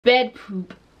bed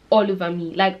poop all over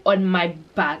me, like on my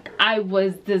back. I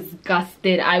was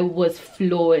disgusted. I was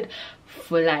floored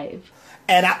for life.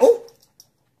 And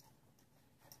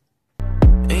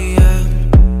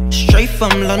yeah, straight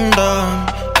from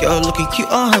London, girl looking cute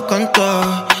on her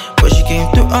contour, but she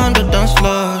came through on the dance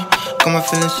floor. Got my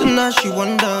feelings so now she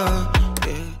wonder.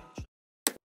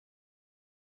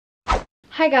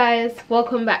 Hi guys,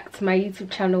 welcome back to my YouTube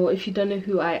channel. If you don't know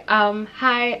who I am,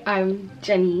 hi, I'm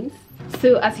Janiece.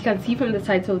 So as you can see from the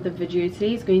title of the video,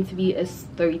 today is going to be a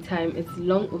story time. It's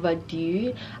long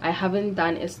overdue. I haven't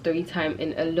done a story time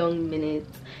in a long minute,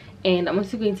 and I'm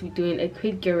also going to be doing a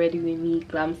quick get ready with me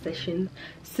glam session.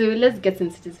 So let's get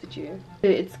into this video. So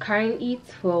it's currently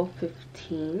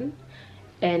 12:15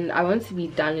 and I want to be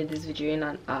done with this video in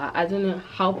an hour. I don't know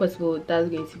how possible that's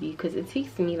going to be because it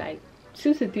takes me like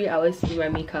 2 to 3 hours to do my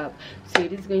makeup, so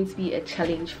it is going to be a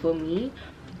challenge for me,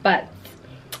 but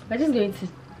we're just going to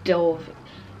delve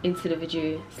into the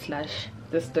video slash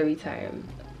the story time.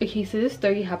 Okay, so this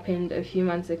story happened a few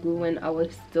months ago when I was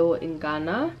still in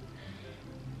Ghana,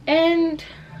 and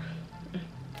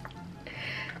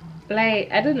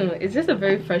like, I don't know, it's just a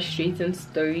very frustrating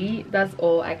story. That's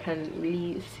all I can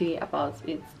really say about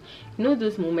it. You know,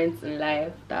 those moments in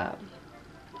life that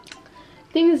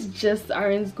things just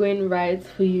aren't going right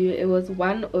for you. It was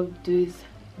one of those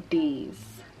days.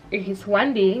 Okay, so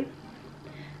one day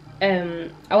I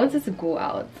wanted to go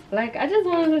out. Like, I just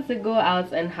wanted to go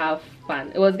out and have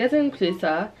fun. It was getting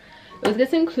closer. It was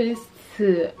getting close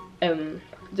to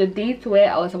the date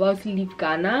where I was about to leave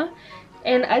Ghana,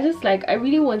 and I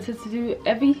really wanted to do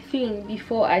everything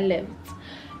before I left.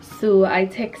 So I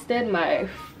texted my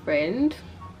friend.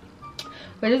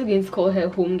 We're just going to call her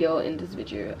homegirl in this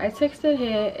video. I texted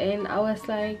her and I was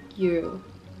like, yo,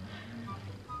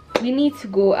 we need to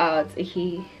go out.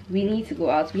 Okay, we need to go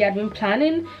out. We had been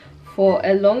planning for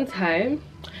a long time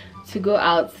to go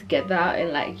out together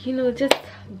and, like, you know, just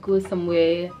go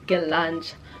somewhere, get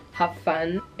lunch, have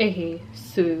fun. Okay,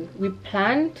 so we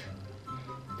planned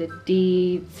the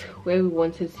dates, where we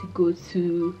wanted to go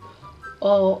to,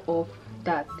 all of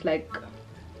that. Like,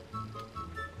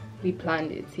 we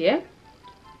planned it, yeah.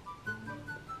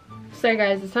 So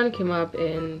guys, the sun came up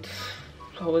and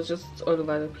I was just all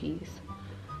over the place.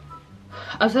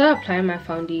 I started applying my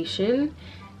foundation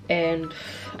and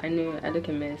I knew I look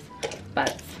a mess,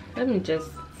 but let me just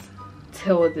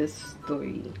tell this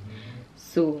story.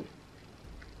 So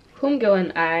homegirl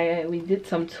and I, we did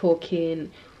some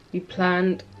talking. We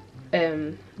planned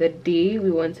the day we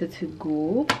wanted to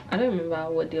go. I don't remember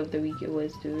what day of the week it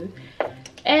was though.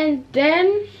 And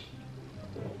then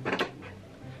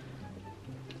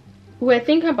we're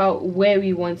thinking about where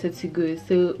we wanted to go,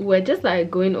 so we're just like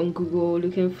going on Google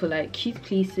looking for like cute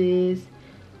places.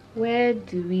 Where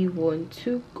do we want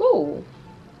to go?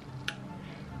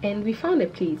 And we found a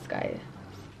place, guys,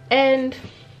 and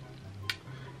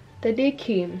the day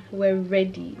came. We're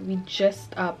ready, we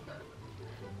dressed up.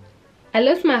 I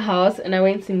left my house and I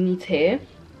went to meet her.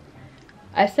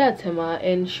 I stayed at Tema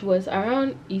and she was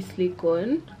around East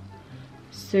Legon,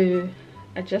 so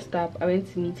I dressed up, I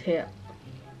went to meet her.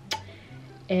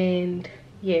 And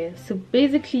yeah, so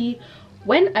basically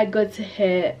when I got to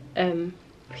her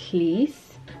place,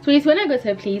 so it's when I got to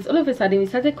her place, all of a sudden we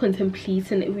started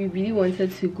contemplating if we really wanted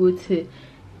to go to,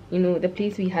 you know, the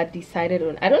place we had decided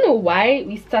on. I don't know why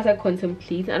we started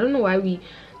contemplating. I don't know why we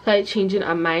started changing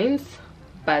our minds,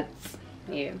 but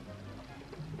yeah,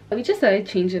 we just started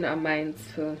changing our minds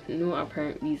for no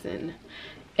apparent reason.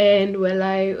 And we're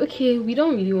like, okay, we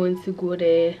don't really want to go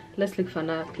there, let's look for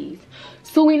another place.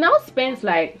 So we now spent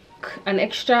like an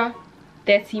extra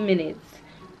 30 minutes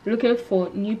looking for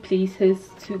new places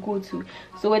to go to.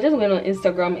 So we're just going on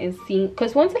Instagram and seeing,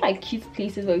 because we wanted like cute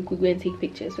places where we could go and take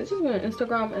pictures. So we're just going on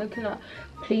Instagram and looking at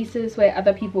places where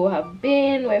other people have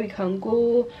been, where we can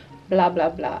go, blah blah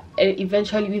blah. And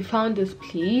eventually we found this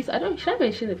place. Should I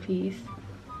mention the place?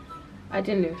 I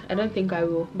don't know, I don't think I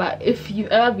will, but if you've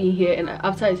ever been here and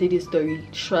after I say this story,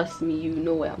 trust me, you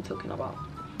know what I'm talking about.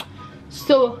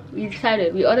 So we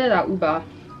decided, we ordered our Uber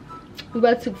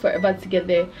took forever to get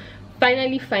there.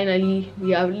 Finally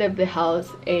we have left the house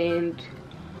and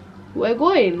we're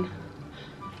going.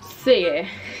 So yeah,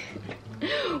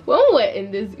 when we're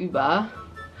in this Uber,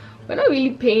 we're not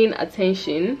really paying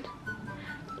attention.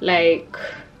 Like,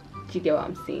 do you get what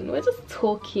I'm saying? We're just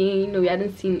talking, you know, we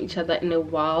hadn't seen each other in a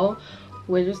while.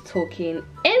 We're just talking, and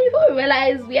before we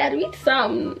realized we had reached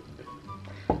some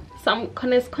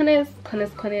corners,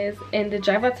 and the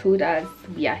driver told us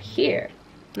we are here.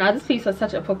 Now this place was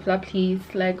such a popular place,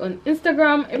 like on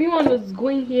Instagram everyone was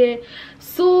going here,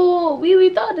 so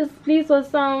we thought this place was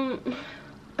some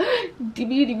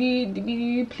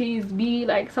please be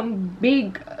like some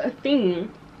big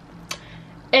thing.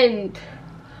 And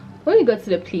when we got to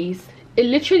the place, it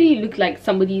literally looked like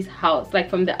somebody's house, like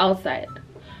from the outside.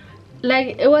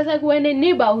 Like it was like we're in a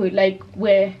neighborhood, like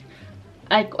where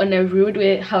like on a road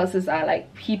where houses are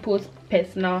like people's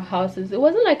personal houses. It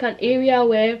wasn't like an area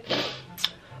where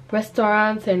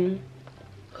restaurants and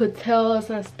hotels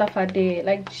and stuff are there.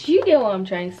 Like, do you get what I'm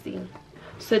trying to say?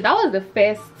 So that was the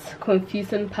first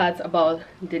confusing part about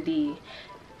the day.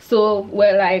 So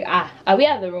we're like, are we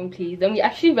at the wrong place? Then we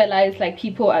actually realized like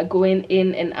people are going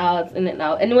in and out, and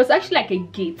it was actually like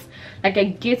a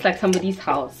gate like somebody's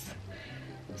house.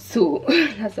 So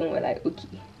that's when we're like,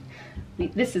 okay,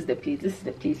 this is the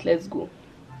place, let's go.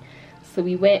 So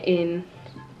we went in.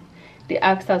 They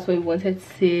asked us where we wanted to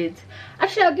sit.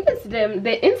 Actually, I'll give it to them.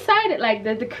 The inside, like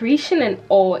the decoration and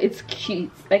all, it's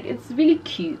cute, like it's really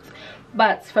cute,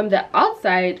 but from the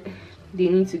outside they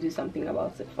need to do something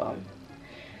about it.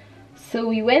 So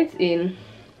we went in,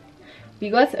 we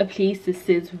got a place to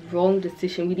sit. Wrong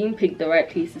decision, we didn't pick the right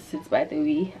place to sit, by the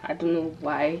way. I don't know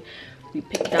why we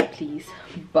picked that place,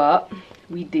 but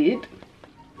we did.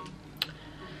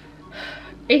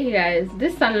 Hey guys,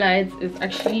 this sunlight is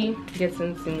actually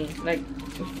getting to me. Like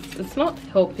it's not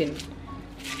helping.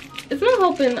 It's not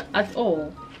helping at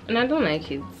all, and I don't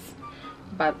like it,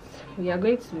 but we are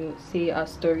going to say our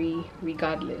story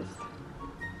regardless.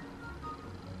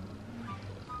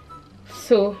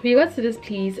 So we got to this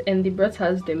place and they brought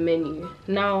us the menu.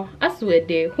 Now as we were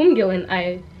there, homegirl and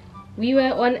I, we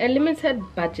were on a limited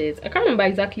budget. I can't remember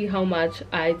exactly how much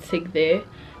I took there,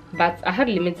 but I had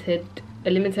a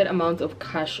limited amount of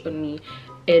cash on me.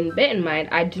 And bear in mind,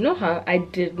 I did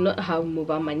not have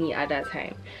mobile money at that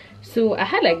time. So I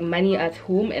had like money at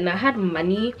home and I had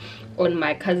money on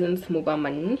my cousin's mobile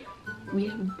money. We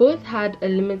both had a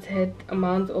limited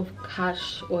amount of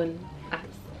cash on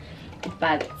us,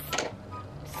 but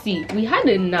see, we had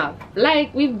enough.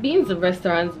 Like, we've been to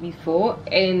restaurants before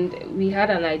and we had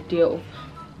an idea of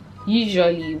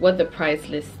usually what the price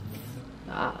lists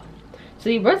are. So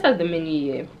he brought us the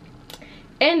menu here,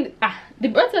 and they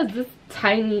brought us this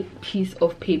tiny piece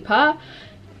of paper,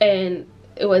 and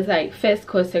it was like first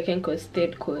course, second course,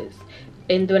 third course,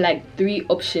 and there were like 3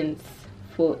 options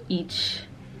for each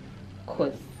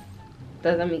course.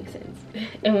 Does that make sense?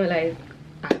 And we're like,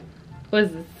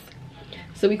 what's this?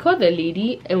 So we called the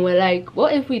lady and we're like,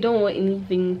 what if we don't want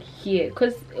anything here?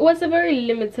 Because it was a very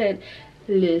limited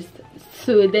list.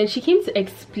 So then she came to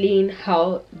explain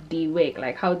how they work,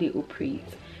 like how they operate.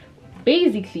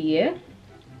 Basically, yeah,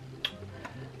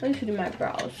 let me show you my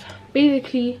brows.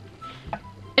 Basically,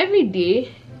 every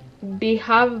day they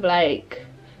have like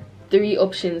 3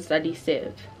 options that they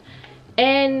serve,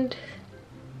 and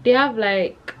they have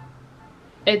like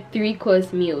a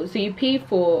 3-course meal. So you pay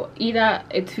for either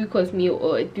a 2-course meal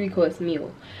or a 3-course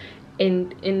meal,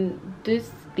 and in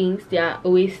these things there are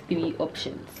always 3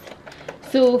 options.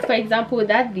 So for example,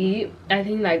 that day I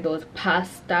think like there was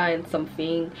pasta and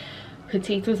something,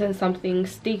 potatoes and something,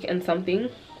 steak and something.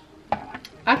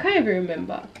 I can't even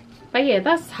remember, but yeah,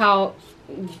 that's how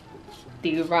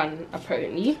they run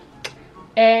apparently.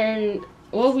 And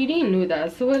well, we didn't know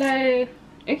that, so we're like,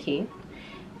 okay.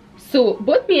 So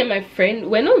both me and my friend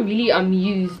were not really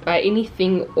amused by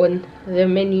anything on the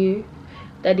menu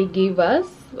that they gave us.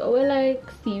 But we're like,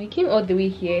 see, we came all the way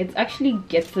here. It's actually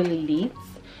getting late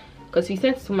because we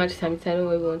spent so much time telling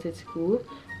where we wanted to go.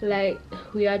 Like,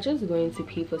 we are just going to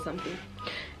pay for something.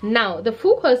 Now, the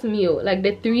full course meal, like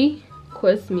the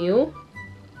 3-course meal,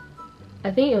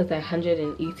 I think it was like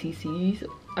 180 cedis.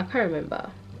 I can't remember,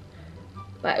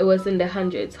 but it was in the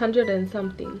hundreds, 100 and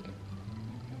something.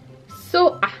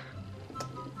 So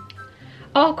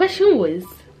our question was,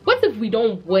 what if we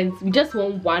just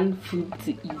want one food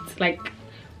to eat? Like,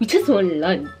 we just want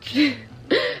lunch.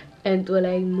 And we're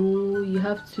like, no, you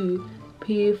have to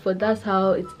pay for, that's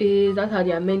how it is, that's how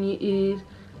their menu is,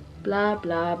 blah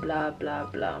blah blah blah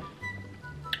blah.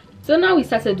 So now we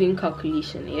started doing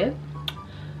calculation, yeah?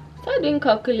 Started doing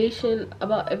calculation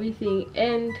about everything,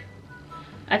 and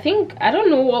I don't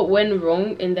know what went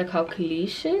wrong in the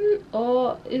calculation,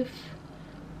 or if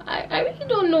I really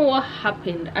don't know what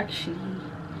happened actually.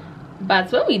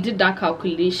 But when we did that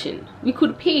calculation, we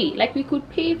could pay, like we could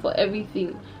pay for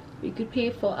everything. We could pay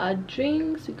for our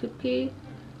drinks, we could pay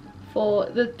for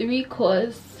the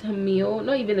 3-course meal,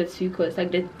 not even the 2-course, like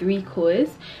the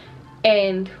 3-course.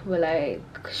 And we're like,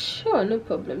 sure, no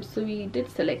problem. So we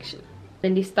did selection.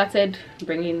 Then they started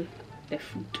bringing the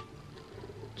food.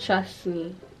 Trust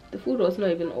me, the food was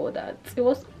not even all that. It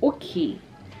was okay,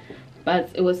 but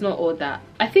it was not all that.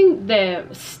 I think the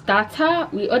starter,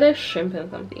 we ordered shrimp and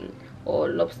something, or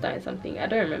lobster and something. I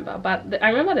don't remember, but I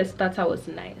remember the starter was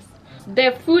nice.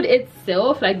 The food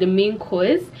itself, like the main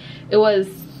course, it was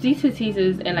sweet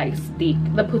potatoes and like steak.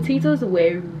 The potatoes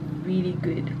were really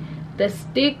good. The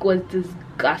steak was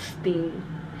disgusting.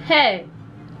 Hey,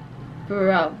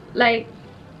 bro, like,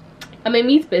 I'm a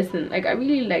meat person. Like, I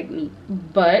really like meat,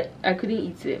 but I couldn't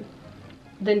eat it.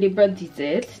 Then they brought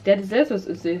dessert. The dessert was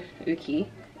also okay.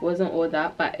 It wasn't all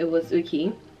that, but it was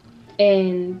okay.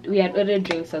 And we had other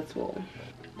drinks as well.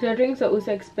 The drinks are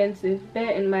also expensive,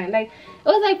 bear in mind. Like, it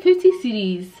was like 50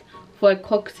 cedis for a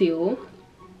cocktail.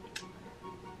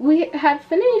 We had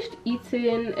finished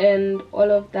eating and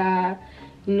all of that.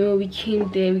 You know, we came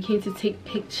there, we came to take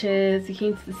pictures, we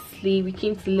came to sleep, we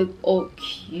came to look all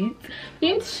cute. We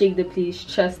came to shake the place,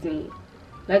 trust me.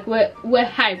 Like, we're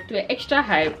hyped, we're extra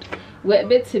hyped. We're a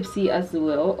bit tipsy as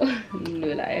well, no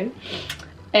lie.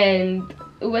 And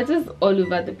we're just all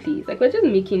over the place. Like, we're just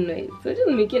making noise.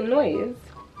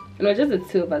 And we're just the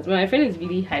two of us. My friend is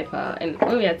really hyper, and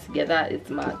when we are together, it's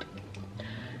mad.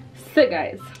 So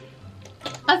guys,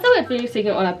 after we finished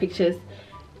taking all our pictures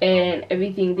and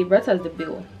everything, they brought us the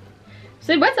bill.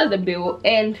 So they brought us the bill,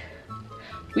 and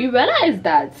we realized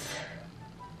that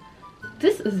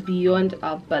this is beyond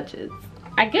our budget.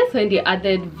 I guess when they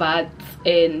added VAT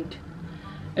and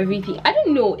everything, I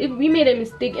don't know if we made a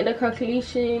mistake in the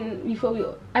calculation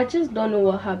before I just don't know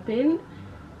what happened.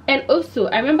 And also,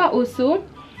 I remember also,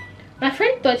 my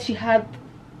friend thought she had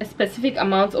a specific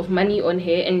amount of money on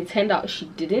her, and it turned out she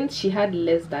didn't. She had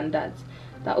less than that.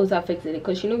 That also affected it,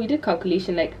 because you know, we did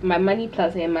calculation like my money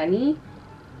plus her money.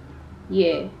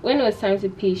 Yeah, when it was time to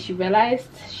pay, she realized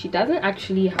she doesn't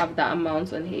actually have that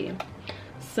amount on her.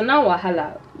 So now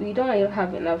wahala, we don't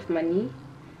have enough money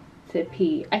to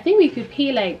pay. I think we could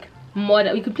pay like more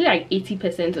than, we could pay like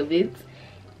 80% of it,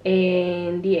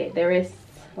 and yeah, the rest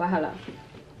wahala,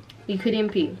 we couldn't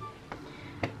pay.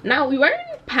 Now we weren't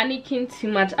panicking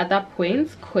too much at that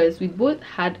point, because we both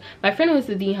had, my friend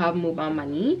also didn't have mobile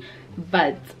money,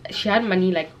 but she had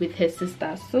money like with her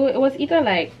sister. So it was either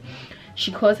like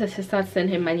she calls her sister to send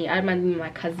her money, I had money with my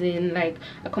cousin, like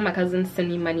I call my cousin to send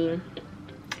me money.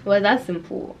 It was that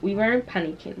simple. We weren't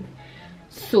panicking.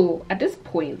 So at this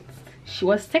point, she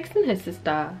was texting her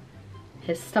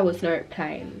sister was not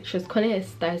replying. She was calling her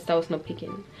sister was not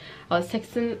picking. I was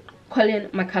texting, calling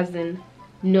my cousin,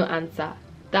 no answer.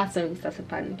 That's when we started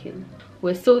panicking.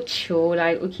 We're so chill,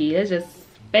 like, okay, let's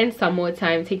just spend some more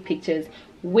time, take pictures,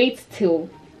 wait till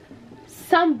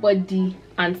somebody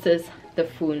answers the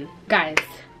phone, guys.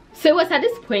 So it was at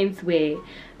this point where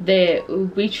the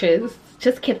waitress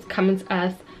just kept coming to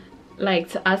us, like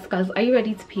to ask us, are you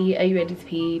ready to pay, are you ready to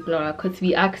pay, blah, because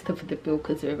we asked her for the bill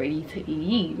because we're ready to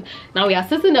leave. Now we are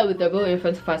sitting there with the bill in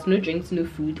front of us, no drinks, no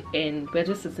food, and we're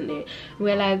just sitting there.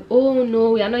 We're like, oh no,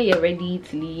 we are not yet ready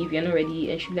to leave, you're not ready.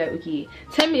 And she'll be like, okay.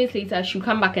 10 minutes later, she'll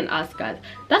come back and ask us.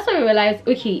 That's when we realized,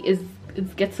 okay,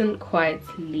 it's getting quite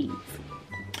late.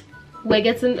 We're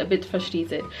getting a bit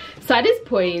frustrated. So at this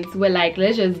point, we're like,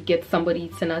 let's just get somebody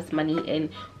to send us money and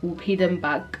we'll pay them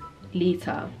back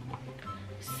later.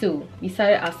 So we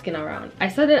started asking around. I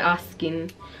started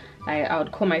asking, I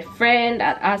would call my friend,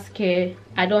 I'd ask her,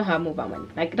 I don't have mobile money.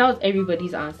 Like, that was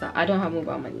everybody's answer, I don't have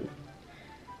mobile money,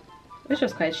 which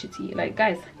was quite shitty. Like,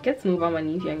 guys, get mobile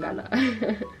money if you're in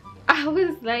Ghana. I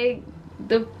was like,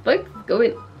 the fuck's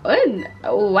going on?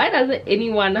 Why doesn't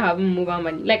anyone have mobile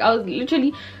money? Like, I was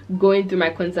literally going through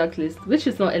my contact list, which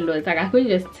is not a lot. Like, I couldn't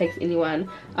just text anyone.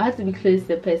 I had to be close to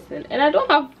the person, and I don't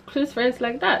have close friends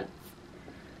like that.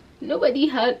 Nobody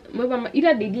had mobile money.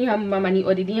 Either they didn't have mobile money,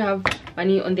 or they didn't have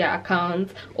money on their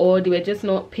account, or they were just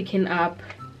not picking up.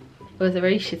 It was a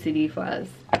very shitty day for us.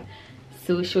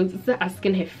 So she was just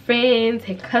asking her friends,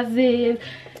 her cousins,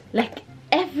 like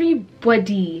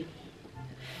everybody.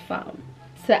 Fam.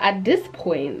 So at this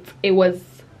point, it was,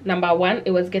 number one,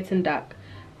 it was getting dark.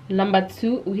 Number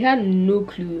two, we had no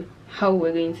clue how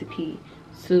we're going to pay.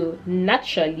 So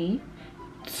naturally,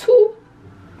 two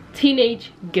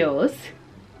teenage girls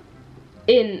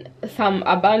in some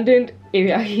abandoned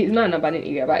area, it's not an abandoned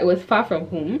area, but it was far from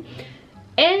home,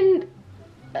 and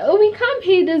we can't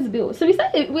pay this bill. So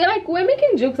we're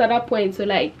making jokes at that point. So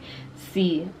like,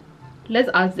 see, let's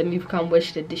ask them if we can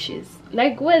wash the dishes.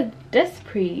 Like, we're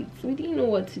desperate, we didn't know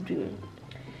what to do.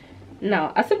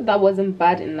 Now, as if that wasn't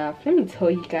bad enough, let me tell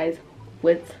you guys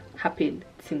what happened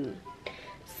to me.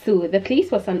 So the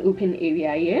place was an open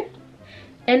area, yeah,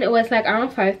 and it was like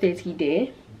around 5:30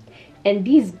 there. And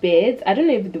these birds, I don't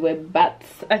know if they were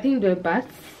bats, I think they were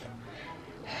bats,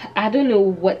 I don't know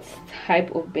what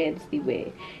type of birds they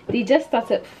were. They just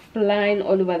started flying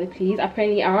all over the place.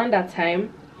 Apparently around that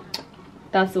time,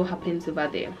 that's what happens over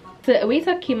there. So a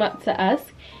waiter came up to us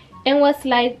and was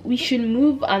like, we should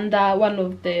move under one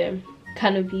of the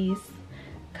canopies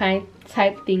kind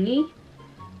type thingy,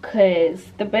 because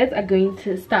the birds are going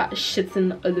to start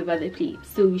shitting all over the place,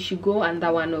 so we should go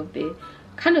under one of the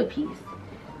canopies.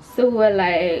 So we're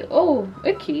like, oh,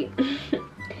 okay.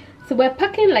 So we're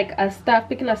packing like our stuff,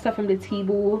 picking our stuff from the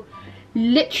table,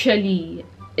 literally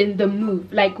in the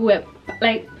move. Like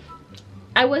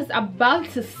I was about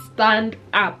to stand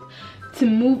up to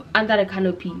move under the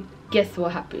canopy. Guess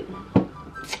what happened?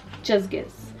 Just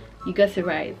guess. You guessed it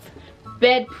right.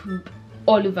 Bird poop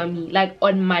all over me, like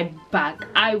on my back.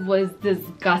 I was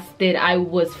disgusted. I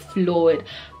was floored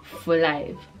for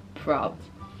life, bruv.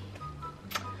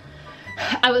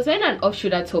 I was wearing an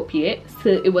off-shoulder top here, so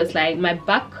it was like my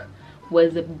back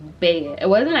was bare. It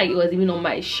wasn't like it was even on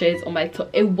my shirts, on my top.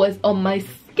 It was on my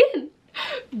skin.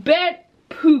 Bird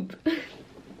poop.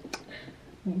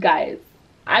 Guys,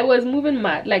 I was moving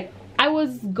mad. Like, I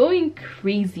was going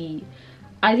crazy.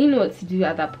 I didn't know what to do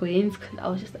at that point, because I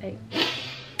was just like,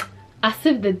 as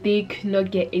if the day could not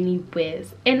get any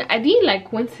worse. And I didn't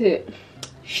like want to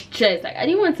stress. Like, I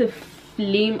didn't want to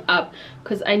flame up,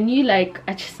 because I knew like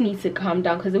I just need to calm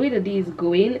down, because the way the day is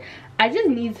going, I just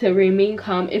need to remain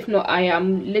calm. If not, I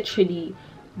am literally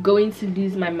going to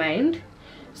lose my mind.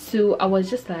 So I was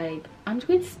just like, I'm just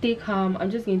going to stay calm.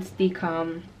 I'm just going to stay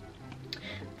calm.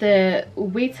 The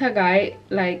waiter guy,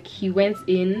 like, he went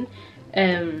in,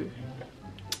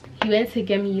 he went to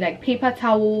get me like paper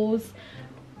towels,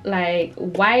 like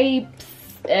wipes,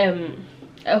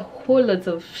 a whole lot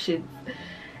of shit,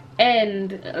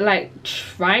 and like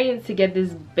trying to get this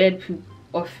bird poop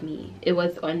off me. It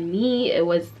was on me, it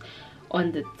was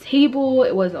on the table,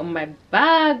 it was on my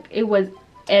bag, it was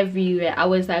everywhere. I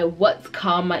was like, what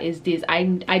karma is this? I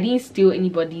didn't steal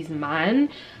anybody's man.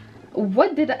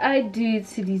 What did I do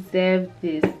to deserve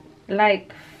this?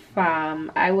 Like,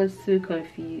 fam, I was so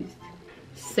confused.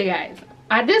 So guys,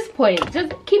 at this point,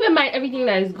 just keep in mind everything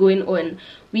that is going on.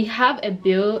 We have a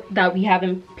bill that we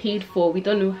haven't paid for. We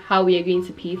don't know how we are going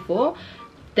to pay for.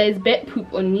 There's bird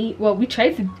poop on me. Well, we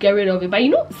tried to get rid of it, but you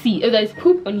know, see, if there's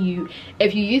poop on you,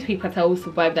 if you use paper towels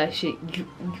to wipe that shit,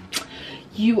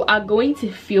 you are going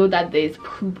to feel that there's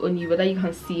poop on you, whether you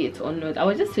can see it or not. I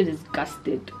was just so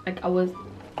disgusted. Like,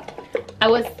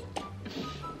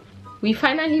 we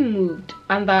finally moved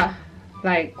under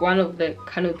like one of the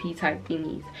canopy type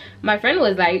thingies. My friend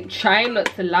was like trying not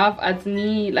to laugh at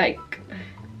me. Like,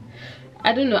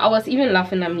 I don't know, I was even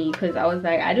laughing at me, because I was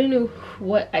like, I don't know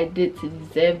what I did to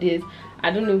deserve this. I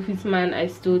don't know whose man I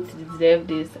stole to deserve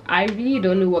this. I really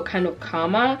don't know what kind of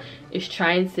karma is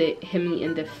trying to hit me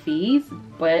in the face,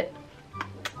 but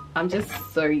I'm just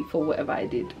sorry for whatever I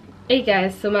did. Hey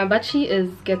guys, so my battery is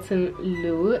getting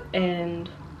low, and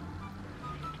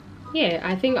yeah,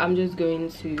 I think I'm just going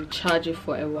to charge it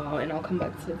for a while and I'll come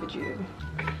back to the video.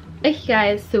 Hey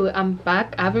guys, so I'm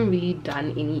back. I haven't really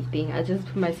done anything. I just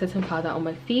put my setting powder on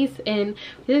my face, and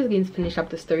we're just going to finish up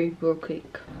the story real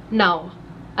quick. Now,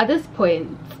 at this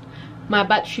point, my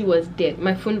battery was dead.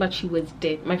 My phone battery was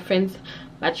dead. My friend's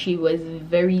battery was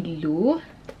very low.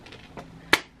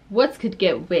 What could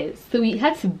get worse? So we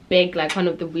had to beg like one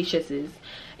of the waitresses,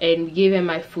 and we gave her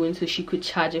my phone so she could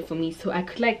charge it for me, so I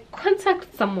could like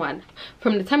contact someone.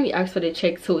 From the time we asked for the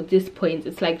check till this point,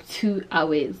 it's like 2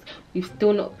 hours. We've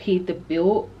still not paid the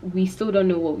bill. We still don't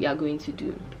know what we are going to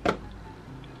do.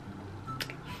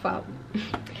 Fab.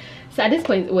 So at this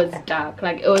point, it was dark.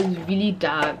 Like, it was really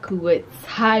dark. We were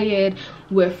tired,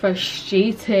 we were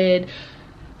frustrated,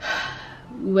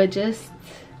 we're just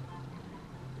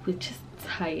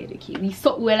tired. Okay,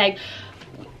 we're like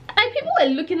people were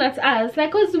looking at us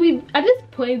like, because we at this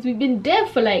point we've been there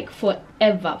for like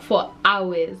forever, for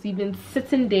hours. We've been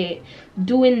sitting there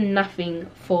doing nothing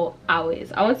for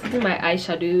hours. I want to do my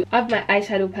eyeshadow. I have my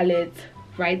eyeshadow palette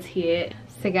right here.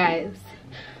 So guys,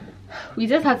 we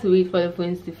just had to wait for the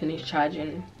phones to finish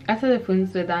charging. After the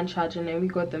phones were done charging and we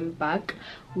got them back,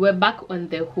 we're back on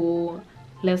the whole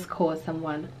let's call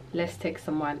someone, let's text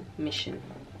someone mission.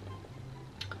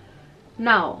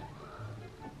 Now,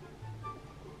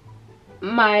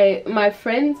 my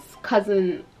friend's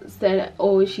cousin said,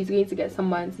 oh, she's going to get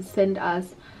someone to send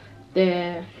us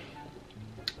the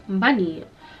money.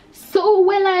 So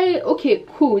we're like, okay,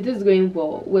 cool, this is going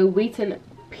well. We're waiting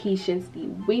patiently,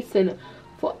 waiting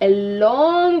for a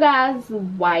long ass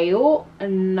while,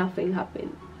 and nothing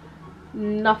happened.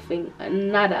 Nothing,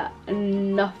 nada,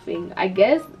 nothing. I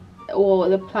guess, or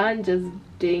the plan just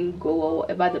didn't go, or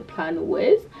whatever the plan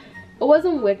was. It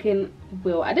wasn't working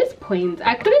well. At this point,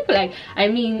 I couldn't, like, I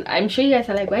mean, I'm sure you guys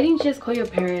are like, why didn't you just call your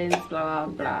parents, blah blah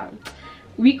blah.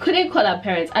 we couldn't call our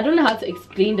parents. I don't know how to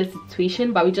explain the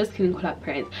situation, but we just couldn't call our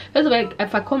parents. First of all,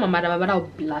 if I call my mother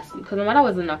would blast me, because my mother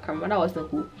wasn't Accra, my mother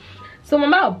wasn't who. So my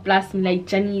mother would blast me like,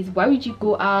 Janiece, why would you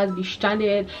go out, be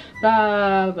stranded,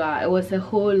 blah blah. It was a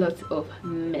whole lot of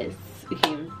mess.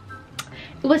 Okay,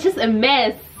 it was just a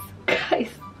mess, guys.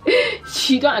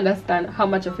 You don't understand how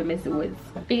much of a mess it was.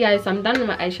 Hey guys, I'm done with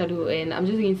my eyeshadow and I'm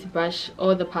just going to brush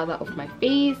all the powder off my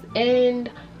face and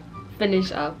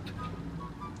finish up.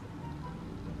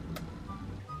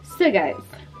 So guys,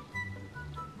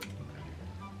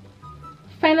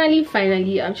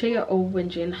 finally, I'm sure you're all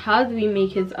wondering, how do we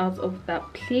make it out of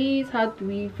that place? How do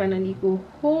we finally go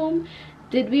home?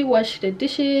 Did we wash the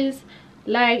dishes?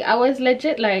 Like, I was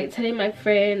legit like telling my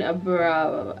friend,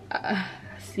 bro,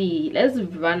 see, let's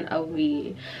run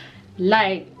away.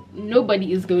 Like,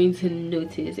 nobody is going to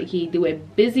notice. Okay, they were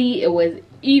busy, it was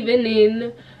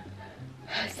evening,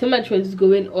 so much was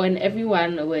going on,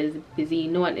 everyone was busy,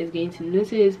 no one is going to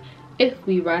notice if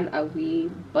we run away.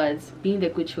 But being the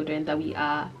good children that we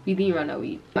are, we didn't run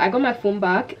away. I got my phone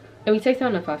back and we texted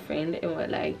one of our friends and we're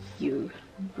like, yo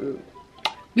bro,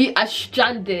 we are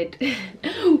stranded.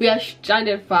 We are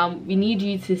stranded, fam. We need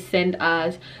you to send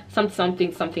us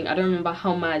something. I don't remember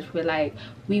how much. We're like,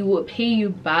 we will pay you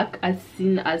back as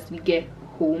soon as we get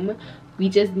home. We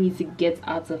just need to get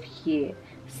out of here.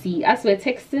 See, as we're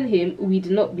texting him, we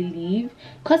did not believe,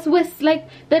 because we're like,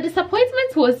 the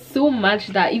disappointment was so much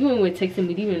that even when we were texting,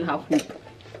 we didn't even have hope.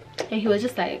 And he was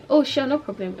just like, oh sure, no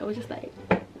problem. I was just like,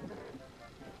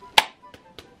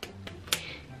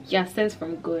 yeah, sense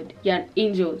from God. You're an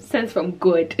angel, sense from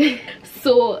God.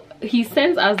 So he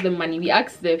sends us the money. We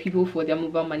asked the people for their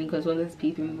mobile money because one of us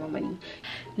paid mobile money.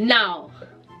 Now,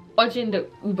 urging the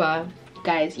Uber,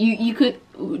 guys, you could,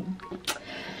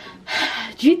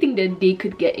 do you think that they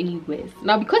could get any worse?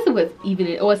 Now, because it was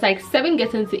evening, it was like 7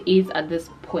 getting to 8 at this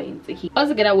point. Okay,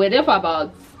 altogether we're there for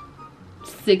about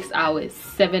 6 hours,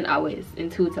 7 hours in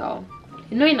total.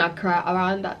 You know, in Accra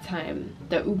around that time,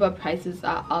 the Uber prices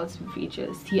are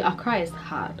outrageous. See, Accra is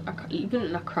hard. Even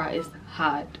in Accra is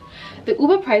hard. The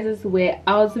Uber prices were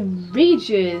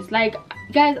outrageous. Like,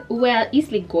 guys, we're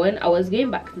easily going. I was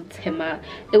going back to Tema.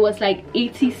 It was like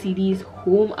 80 cedis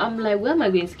home. I'm like, where am I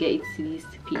going to get 80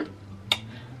 cedis to pay?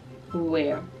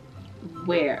 Where?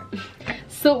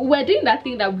 So we're doing that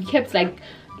thing that we kept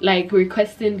like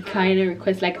requesting kind of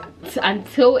requests, like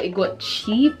until it got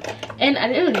cheap. And at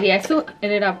the end of the day, I still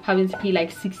ended up having to pay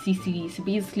like 60 cedis. So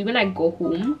basically, when I go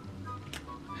home,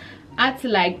 I had to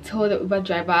like tell the Uber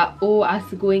driver, oh, I have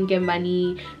to go and get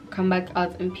money, come back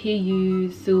out and pay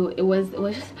you. So it was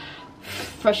just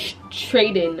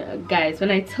frustrating, guys.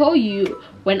 When I tell you,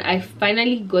 when I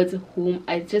finally got home,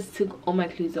 I just took all my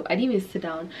clothes off. I didn't even sit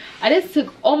down. I just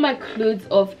took all my clothes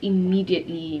off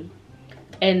immediately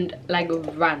and like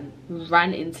ran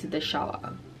into the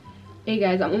shower. Hey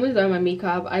guys, I'm almost done with my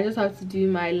makeup. I just have to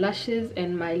do my lashes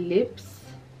and my lips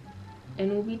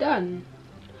and we'll be done.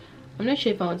 I'm not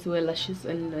sure if I want to wear lashes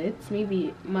or not.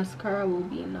 Maybe mascara will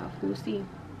be enough, we'll see.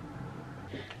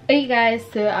 Hey guys,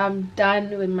 so I'm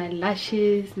done with my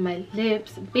lashes, my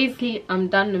lips. Basically, I'm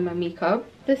done with my makeup.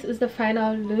 This is the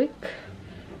final look.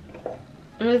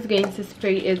 I'm just going to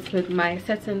spray it with my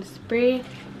setting spray.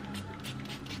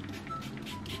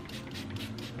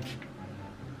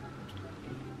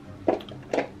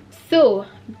 So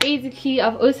basically,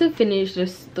 I've also finished the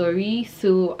story.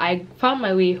 So I found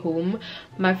my way home.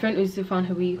 My friend also found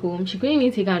her way home. She couldn't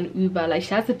even take an Uber. Like,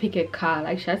 she had to pick a car.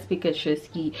 Like, she had to pick a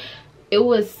Troski. It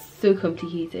was so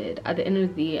complicated. At the end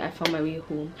of the day, I found my way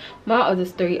home. Moral of the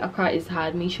story, Accra is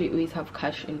hard. Make sure you always have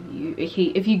cash on you.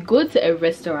 Okay, if you go to a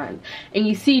restaurant and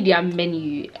you see their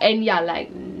menu and you're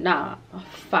like, nah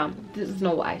fam, this is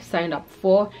not what I signed up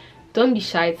for, don't be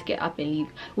shy to get up and leave.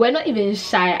 We're not even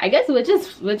shy. I guess we're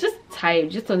just tired.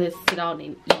 Just want to sit down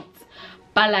and eat.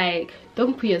 But like,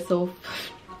 don't put yourself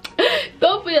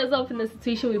in the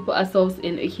situation we put ourselves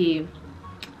in. Okay,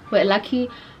 we're lucky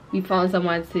we found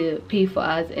someone to pay for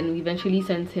us and we eventually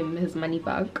sent him his money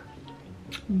back.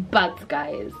 But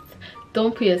guys,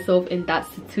 don't put yourself in that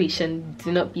situation.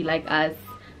 Do not be like us.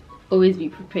 Always be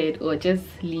prepared, or just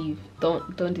leave.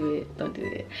 Don't do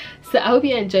it. So I hope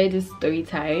you enjoyed this story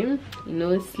time. You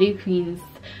know, slave queens,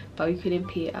 but we couldn't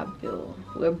pay our bill.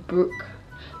 We're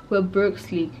broke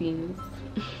slave queens.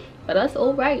 But that's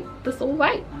all right.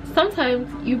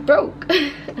 Sometimes you broke.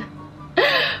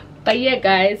 But yeah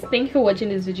guys, thank you for watching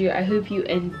this video. I hope you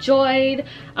enjoyed.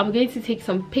 I'm going to take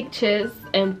some pictures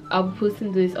and I'll be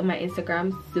posting this on my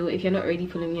Instagram. So if you're not already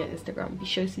following me on Instagram, be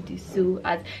sure to do so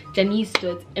at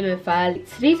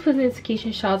janiece.mfl. Today's post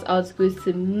notification shout out goes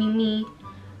to Mimi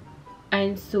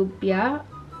and Sobia.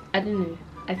 I don't know.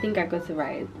 I think I got it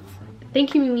right.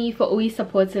 Thank you, Mimi, for always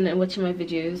supporting and watching my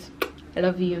videos. I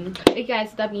love you. Okay guys,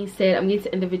 with that being said, I'm going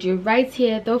to end the video right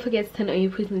here. Don't forget to turn on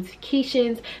your post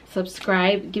notifications,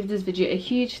 subscribe, give this video a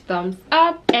huge thumbs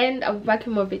up, and I'll be back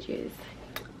with more videos.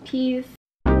 Peace.